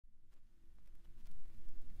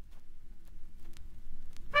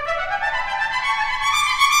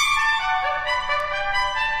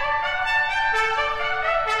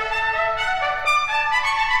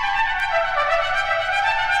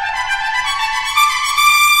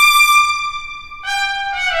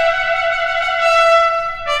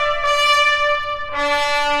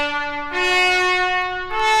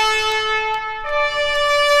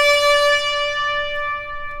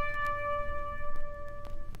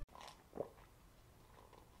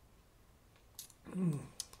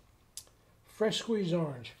fresh squeezed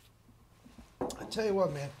orange. I tell you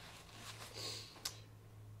what, man.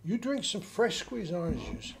 You drink some fresh squeezed orange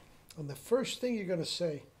juice, and the first thing you're going to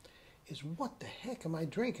say is, what the heck am I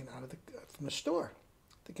drinking out of from the store?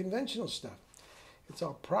 The conventional stuff. It's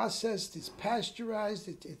all processed, it's pasteurized,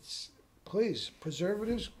 it's please,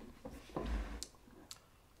 preservatives.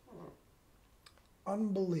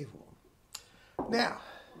 Unbelievable. Now,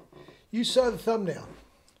 you saw the thumbnail.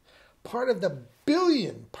 Part of the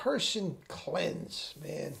billion-person cleanse,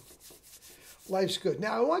 man. Life's good.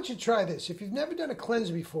 Now, I want you to try this. If you've never done a cleanse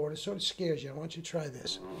before, and it sort of scares you, I want you to try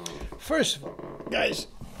this. First of all, guys,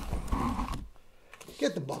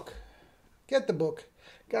 get the book. Get the book.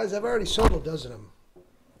 Guys, I've already sold a dozen of them.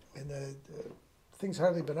 And the thing's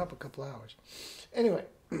hardly been up a couple hours. Anyway,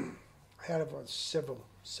 I had it on several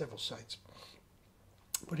sites.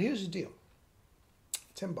 But here's the deal.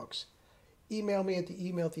 $10. Email me at the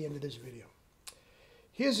email at the end of this video.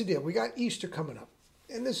 Here's the deal. We got Easter coming up.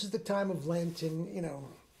 And this is the time of Lent and, you know,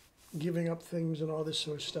 giving up things and all this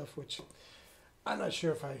sort of stuff, which I'm not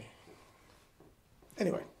sure if I...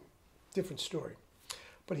 Anyway, different story.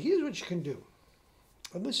 But here's what you can do.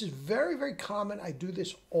 And this is very, very common. I do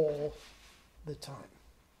this all the time.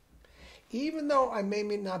 Even though I may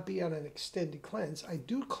not be on an extended cleanse, I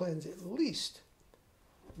do cleanse at least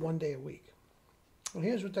one day a week. And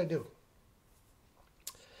here's what I do.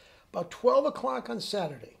 About 12 o'clock on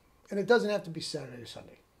Saturday, and it doesn't have to be Saturday or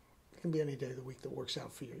Sunday. It can be any day of the week that works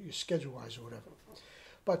out for you, your schedule-wise or whatever.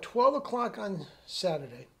 About 12 o'clock on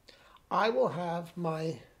Saturday, I will have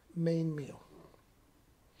my main meal.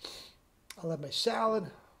 I'll have my salad.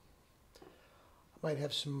 I might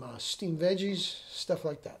have some steamed veggies, stuff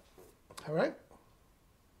like that. All right?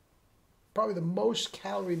 Probably the most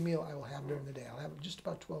calorie meal I will have during the day. I'll have it just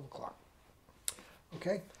about 12 o'clock.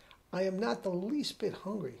 Okay? I am not the least bit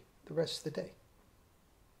hungry the rest of the day.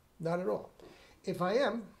 Not at all. If I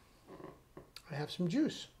am, I have some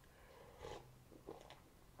juice.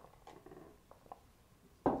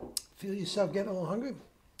 Feel yourself getting a little hungry?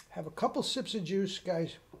 Have a couple sips of juice,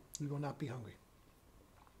 guys. You will not be hungry.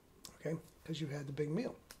 Okay? Because you've had the big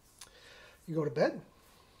meal. You go to bed.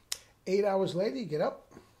 8 hours later, you get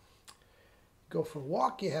up. Go for a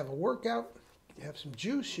walk. You have a workout. You have some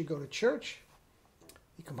juice. You go to church.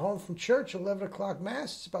 You come home from church, 11 o'clock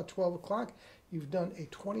Mass. It's about 12 o'clock. You've done a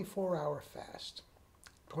 24-hour fast.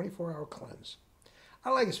 24-hour cleanse.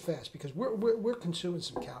 I like this fast because we're consuming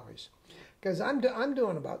some calories. Guys, I'm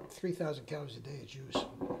doing about 3,000 calories a day of juice.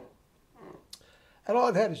 And all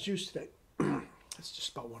I've had is juice today. It's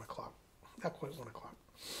just about 1 o'clock. Not quite 1 o'clock.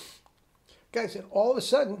 Guys, and all of a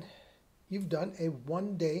sudden, you've done a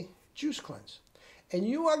one-day juice cleanse. And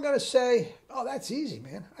you are going to say, oh, that's easy,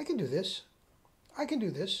 man. I can do this. I can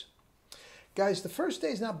do this. Guys, the first day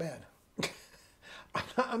is not bad.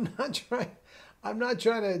 I'm not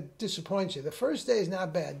trying to disappoint you. The first day is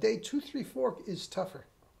not bad. Day 2, 3, 4 is tougher.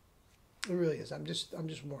 It really is. I'm just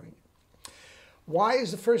warning you. Why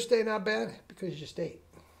is the first day not bad? Because you just ate.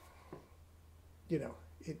 You know,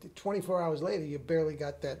 24 hours later, you barely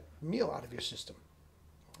got that meal out of your system.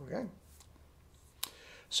 Okay?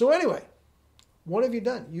 So anyway, what have you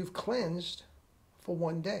done? You've cleansed for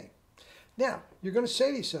one day. Now, you're going to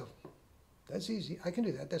say to yourself, that's easy. I can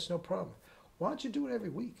do that. That's no problem. Why don't you do it every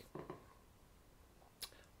week?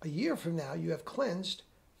 A year from now, you have cleansed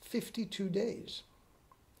 52 days.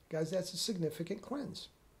 Guys, that's a significant cleanse.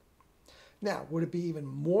 Now, would it be even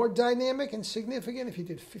more dynamic and significant if you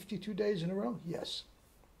did 52 days in a row? Yes.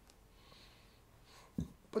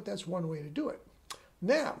 But that's one way to do it.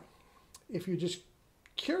 Now, if you're just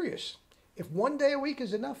curious, if one day a week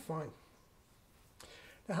is enough, fine.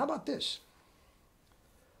 Now, how about this?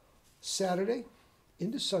 Saturday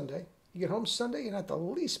into Sunday, you get home Sunday, you're not the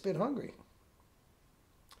least bit hungry.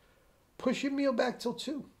 Push your meal back till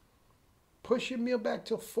 2. Push your meal back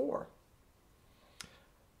till 4.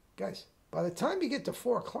 Guys, by the time you get to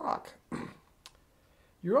 4 o'clock,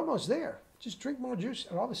 you're almost there. Just drink more juice,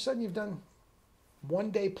 and all of a sudden you've done one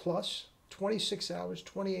day plus, 26 hours,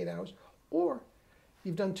 28 hours, or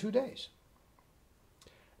you've done 2 days.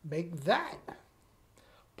 Make that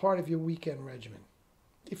part of your weekend regimen,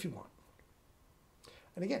 if you want.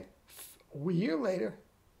 And again, a year later,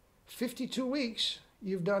 52 weeks,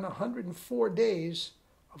 you've done 104 days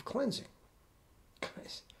of cleansing.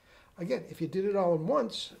 Guys, again, if you did it all at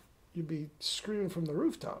once, you'd be screaming from the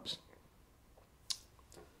rooftops.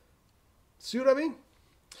 See what I mean?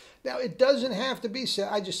 Now, it doesn't have to be,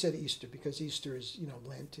 I just said Easter because Easter is, you know,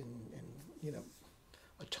 Lent and you know,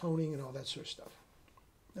 atoning and all that sort of stuff.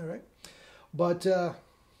 All right? But,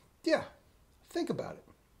 yeah, think about it.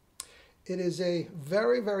 It is a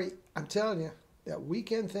very, very, I'm telling you, that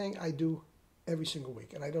weekend thing I do every single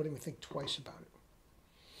week, and I don't even think twice about it.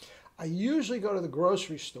 I usually go to the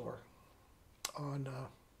grocery store on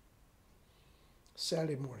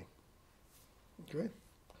Saturday morning. Okay?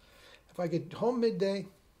 If I get home midday,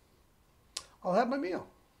 I'll have my meal.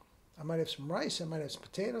 I might have some rice, I might have some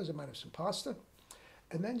potatoes, I might have some pasta,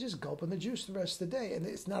 and then just gulp in the juice the rest of the day. And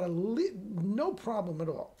it's not no problem at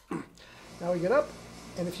all. Now I get up,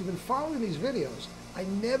 and if you've been following these videos, I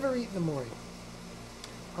never eat in the morning.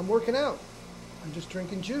 I'm working out. I'm just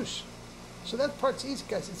drinking juice. So that part's easy,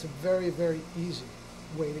 guys. It's a very, very easy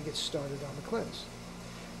way to get started on the cleanse.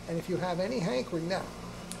 And if you have any hankering now,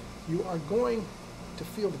 you are going to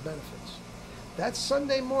feel the benefits. That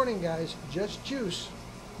Sunday morning, guys, just juice,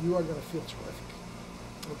 you are going to feel terrific.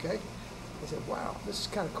 Okay? I said, wow, this is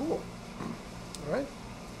kind of cool. All right?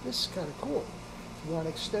 This is kind of cool. You want to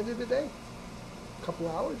extend it a day? A couple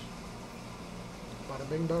hours? Bada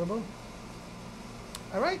bing, bada boom.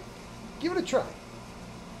 All right? Give it a try.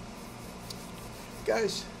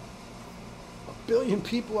 Guys, 1 billion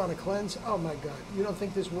people on a cleanse. Oh my God. You don't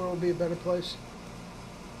think this world would be a better place?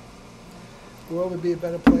 The world would be a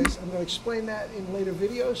better place. I'm going to explain that in later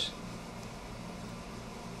videos.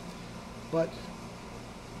 But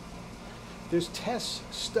there's tests,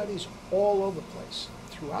 studies all over the place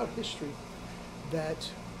throughout history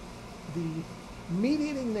that the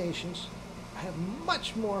meat-eating nations have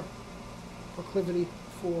much more proclivity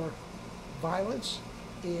for violence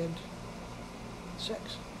and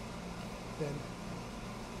sex than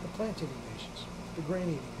the plant-eating nations, the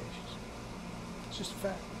grain-eating nations. It's just a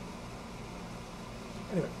fact.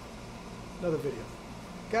 Anyway, another video.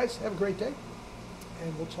 Guys, have a great day,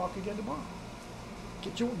 and we'll talk again tomorrow.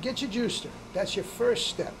 Get your juicer. That's your first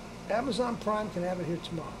step. Amazon Prime can have it here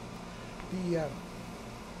tomorrow. The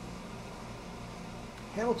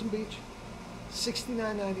Hamilton Beach,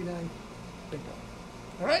 $69.99. Bingo.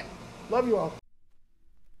 All right? Love you all.